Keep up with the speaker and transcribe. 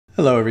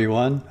Hello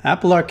everyone,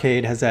 Apple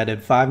Arcade has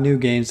added 5 new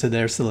games to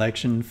their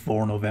selection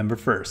for November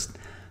 1st.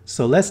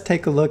 So let's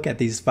take a look at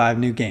these 5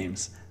 new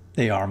games.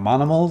 They are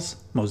Monomals,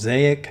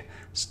 Mosaic,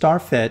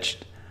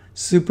 Star-Fetched,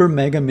 Super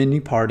Mega Mini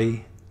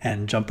Party,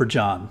 and Jumper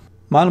Jon.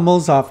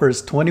 Monomals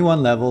offers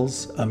 21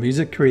 levels, a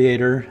music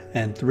creator,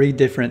 and 3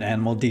 different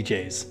animal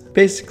DJs.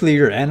 Basically,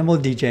 your animal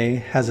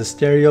DJ has a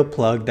stereo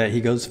plug that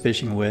he goes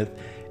fishing with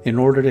in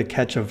order to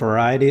catch a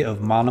variety of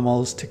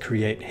monomals to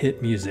create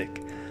hit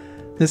music.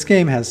 This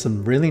game has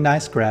some really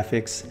nice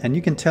graphics, and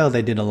you can tell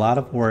they did a lot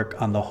of work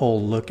on the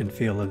whole look and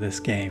feel of this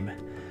game.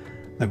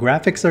 The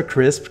graphics are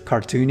crisp,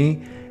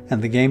 cartoony,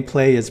 and the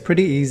gameplay is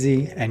pretty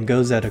easy and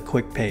goes at a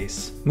quick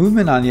pace.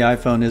 Movement on the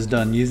iPhone is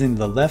done using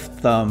the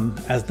left thumb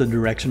as the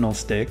directional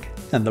stick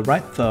and the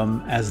right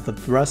thumb as the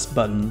thrust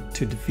button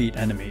to defeat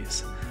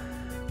enemies.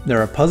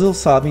 There are puzzle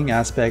solving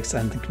aspects,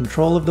 and the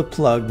control of the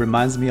plug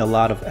reminds me a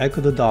lot of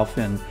Echo the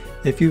Dolphin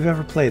if you've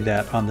ever played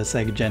that on the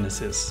Sega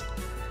Genesis.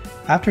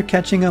 After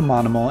catching a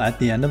monomal at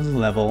the end of the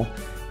level,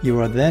 you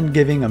are then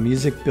given a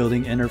music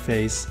building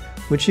interface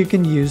which you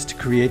can use to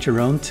create your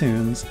own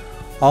tunes,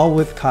 all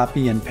with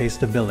copy and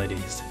paste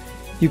abilities.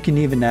 You can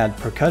even add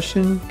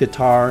percussion,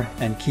 guitar,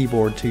 and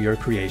keyboard to your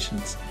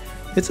creations.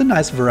 It's a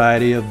nice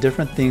variety of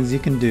different things you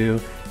can do,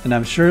 and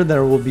I'm sure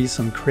there will be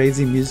some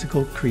crazy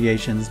musical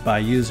creations by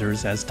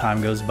users as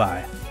time goes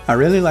by. I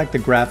really like the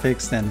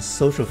graphics and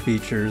social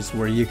features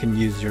where you can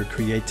use your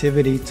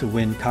creativity to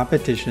win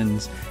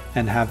competitions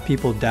and have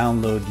people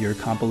download your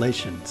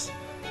compilations.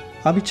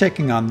 I'll be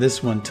checking on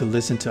this one to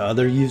listen to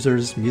other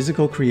users'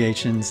 musical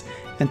creations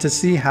and to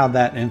see how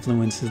that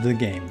influences the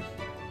game.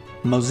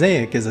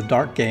 Mosaic is a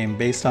dark game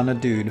based on a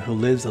dude who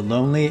lives a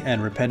lonely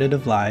and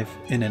repetitive life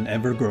in an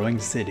ever-growing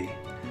city.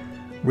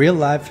 Real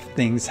life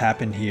things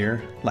happen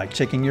here, like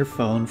checking your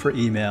phone for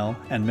email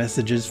and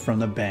messages from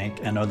the bank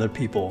and other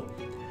people.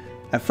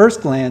 At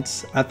first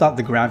glance, I thought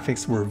the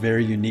graphics were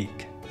very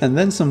unique, and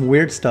then some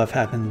weird stuff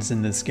happens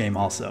in this game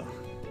also.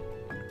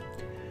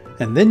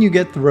 And then you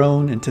get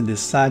thrown into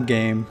this side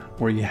game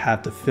where you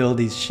have to fill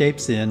these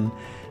shapes in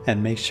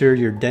and make sure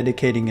you're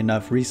dedicating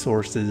enough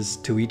resources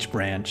to each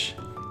branch.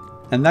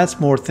 And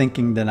that's more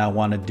thinking than I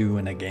want to do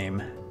in a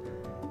game.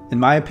 In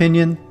my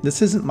opinion,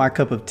 this isn't my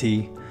cup of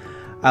tea.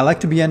 I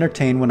like to be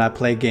entertained when I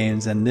play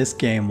games, and this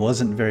game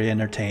wasn't very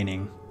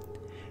entertaining.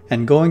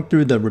 And going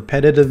through the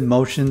repetitive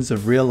motions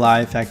of real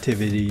life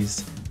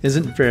activities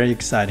isn't very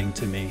exciting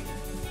to me.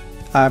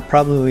 I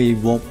probably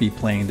won't be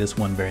playing this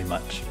one very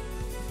much.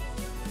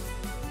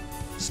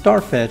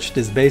 Star-Fetched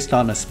is based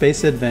on a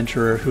space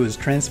adventurer who is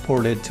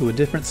transported to a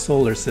different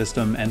solar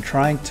system and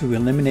trying to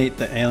eliminate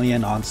the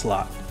alien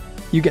onslaught.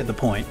 You get the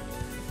point.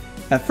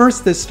 At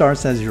first, this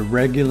starts as your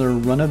regular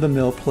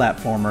run-of-the-mill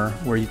platformer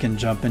where you can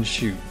jump and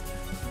shoot.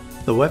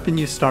 The weapon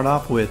you start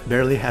off with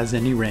barely has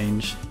any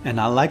range, and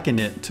I liken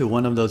it to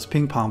one of those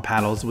ping pong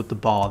paddles with the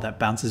ball that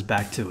bounces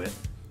back to it.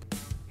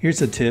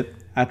 Here's a tip: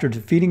 after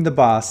defeating the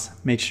boss,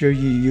 make sure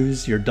you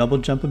use your double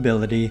jump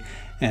ability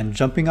and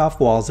jumping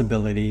off walls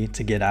ability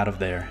to get out of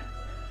there.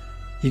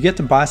 You get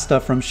to buy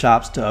stuff from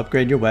shops to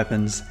upgrade your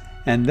weapons,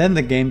 and then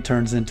the game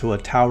turns into a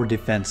tower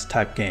defense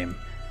type game.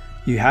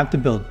 You have to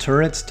build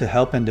turrets to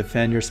help and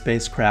defend your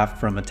spacecraft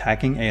from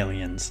attacking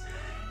aliens,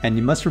 and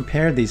you must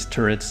repair these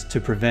turrets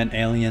to prevent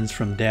aliens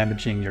from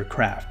damaging your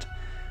craft.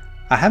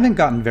 I haven't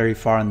gotten very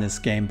far in this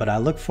game, but I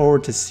look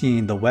forward to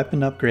seeing the weapon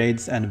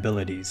upgrades and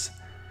abilities.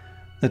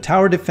 The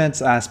tower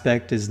defense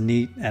aspect is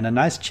neat and a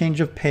nice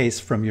change of pace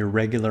from your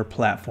regular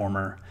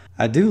platformer.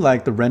 I do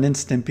like the Ren and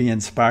Stimpy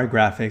inspired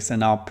graphics,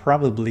 and I'll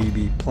probably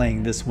be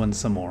playing this one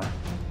some more.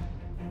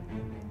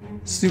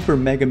 Super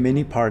Mega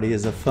Mini Party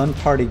is a fun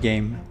party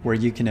game where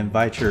you can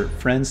invite your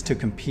friends to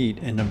compete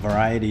in a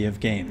variety of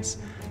games.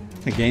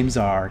 The games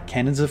are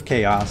Cannons of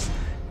Chaos,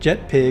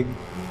 Jet Pig,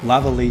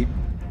 Lava Leap,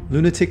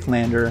 Lunatic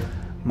Lander,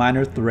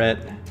 Minor Threat,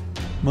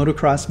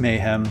 Motocross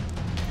Mayhem,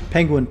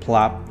 Penguin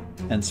Plop,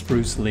 and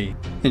Spruce Lee.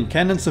 In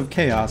Cannons of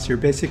Chaos, you're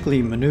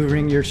basically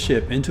maneuvering your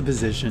ship into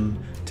position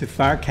to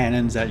fire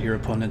cannons at your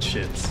opponent's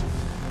ships.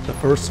 The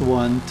first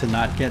one to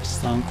not get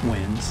sunk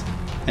wins.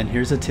 And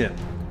here's a tip: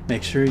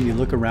 make sure you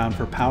look around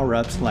for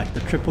power-ups like the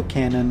triple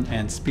cannon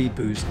and speed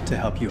boost to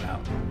help you out.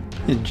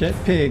 In Jet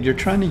Pig, you're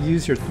trying to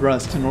use your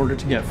thrust in order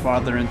to get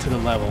farther into the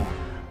level.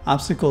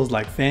 Obstacles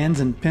like fans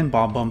and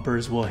pinball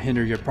bumpers will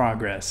hinder your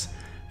progress.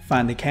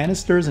 Find the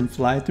canisters and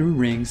fly through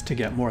rings to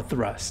get more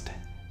thrust.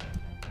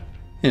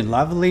 In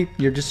Lava Leap,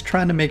 you're just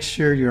trying to make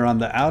sure you're on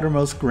the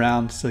outermost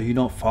ground so you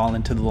don't fall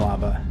into the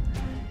lava.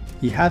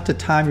 You have to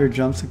time your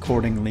jumps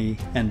accordingly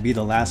and be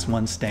the last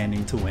one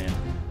standing to win.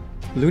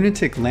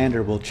 Lunatic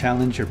Lander will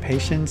challenge your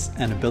patience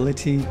and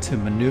ability to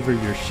maneuver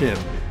your ship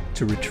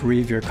to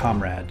retrieve your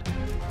comrade.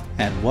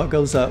 And what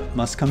goes up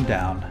must come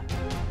down.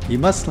 You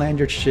must land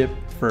your ship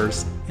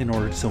first in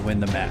order to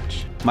win the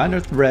match. Minor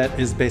Threat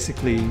is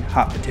basically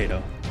hot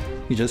potato.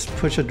 You just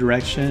push a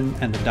direction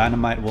and the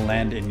dynamite will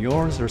land in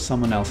yours or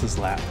someone else's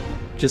lap.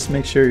 Just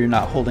make sure you're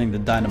not holding the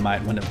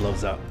dynamite when it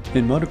blows up.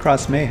 In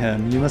Motocross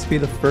Mayhem, you must be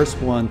the first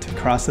one to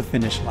cross the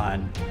finish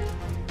line.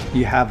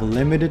 you have a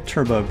limited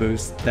turbo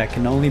boost that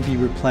can only be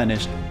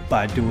replenished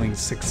by doing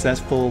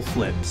successful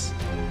flips.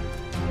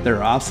 There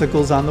are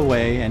obstacles on the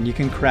way and you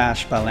can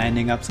crash by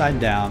landing upside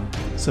down,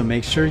 so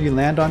make sure you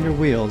land on your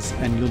wheels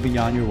and you'll be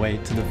on your way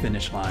to the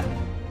finish line.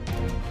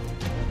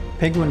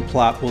 Penguin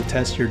Plop will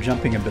test your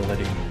jumping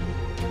ability.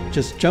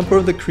 Just jump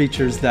over the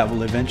creatures that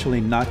will eventually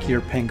knock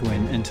your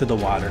penguin into the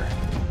water.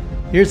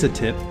 Here's a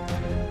tip.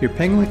 Your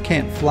penguin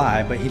can't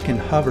fly, but he can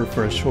hover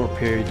for a short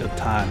period of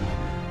time.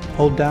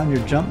 Hold down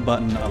your jump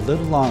button a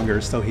little longer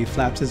so he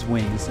flaps his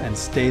wings and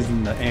stays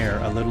in the air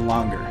a little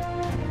longer.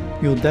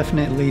 You'll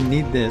definitely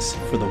need this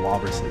for the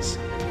walruses.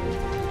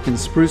 In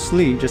Spruce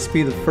Lee, just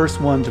be the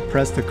first one to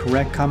press the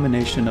correct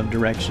combination of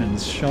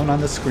directions shown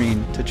on the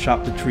screen to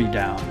chop the tree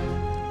down.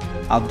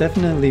 I'll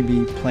definitely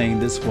be playing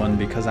this one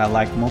because I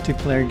like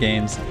multiplayer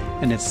games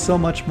and it's so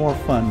much more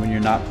fun when you're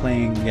not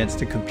playing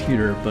against a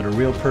computer but a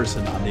real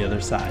person on the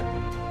other side.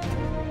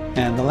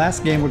 And the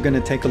last game we're going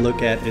to take a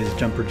look at is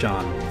Jumper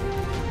Jon.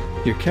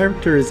 Your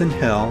character is in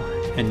hell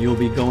and you'll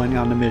be going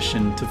on a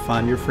mission to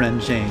find your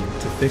friend Jane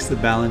to fix the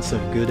balance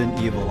of good and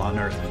evil on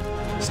Earth.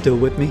 Still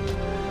with me?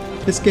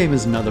 This game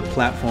is another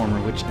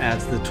platformer which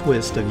adds the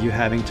twist of you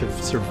having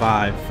to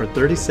survive for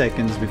 30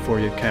 seconds before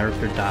your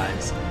character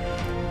dies.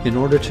 In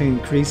order to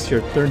increase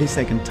your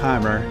 30-second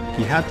timer,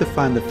 you have to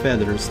find the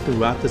feathers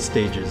throughout the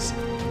stages.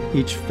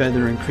 Each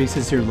feather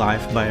increases your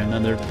life by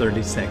another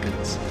 30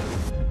 seconds.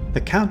 The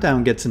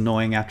countdown gets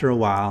annoying after a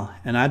while,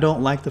 and I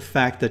don't like the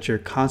fact that you're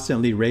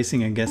constantly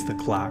racing against the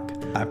clock.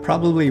 I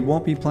probably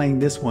won't be playing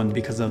this one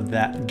because of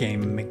that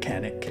game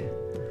mechanic.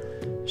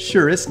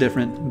 Sure, it's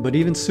different, but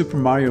even Super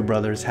Mario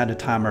Bros. Had a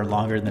timer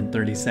longer than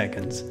 30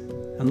 seconds.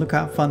 And look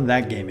how fun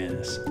that game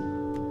is.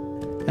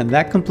 And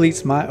that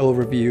completes my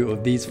overview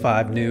of these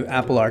 5 new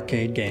Apple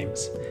Arcade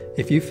games.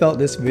 If you felt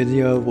this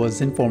video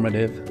was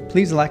informative,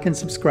 please like and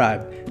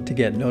subscribe to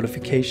get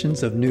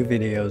notifications of new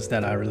videos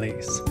that I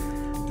release.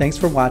 Thanks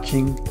for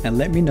watching, and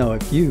let me know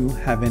if you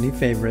have any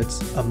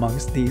favorites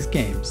amongst these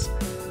games.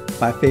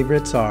 My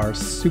favorites are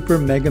Super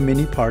Mega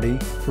Mini Party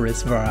for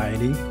its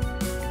variety,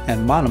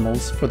 and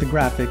Monomals for the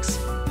graphics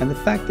and the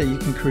fact that you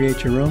can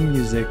create your own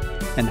music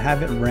and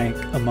have it rank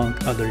among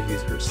other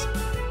users.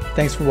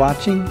 Thanks for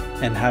watching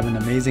and have an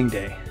amazing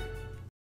day.